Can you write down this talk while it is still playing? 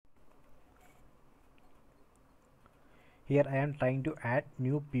Here I am trying to add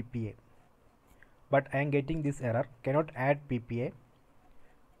new PPA, but I am getting this error, cannot add PPA.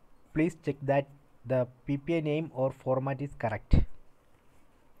 Please check that the PPA name or format is correct.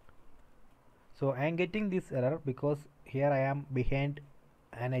 So I am getting this error because here I am behind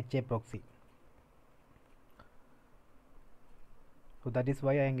an haproxy. So that is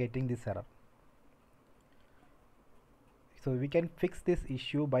why I am getting this error. So we can fix this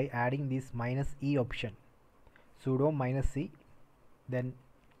issue by adding this -e option, sudo -c, then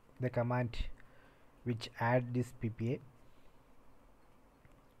the command which add this PPA.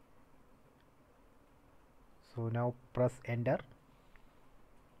 So now press enter.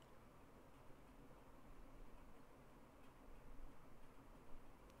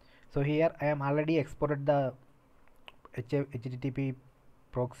 So here I am already exported the HTTP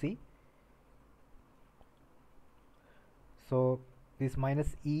proxy. So this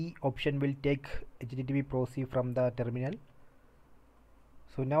 -e option will take HTTP proxy from the terminal.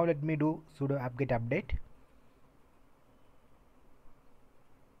 So now let me do sudo apt-get update.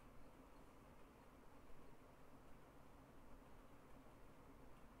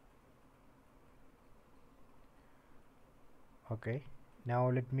 Okay, now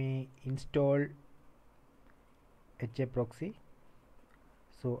let me install haproxy.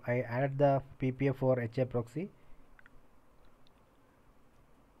 So I added the PPA for haproxy.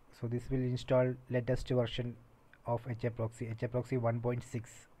 So this will install latest version of haproxy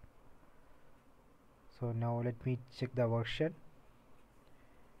 1.6. So now let me check the version.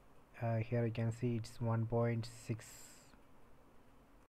 Here you can see it's 1.6.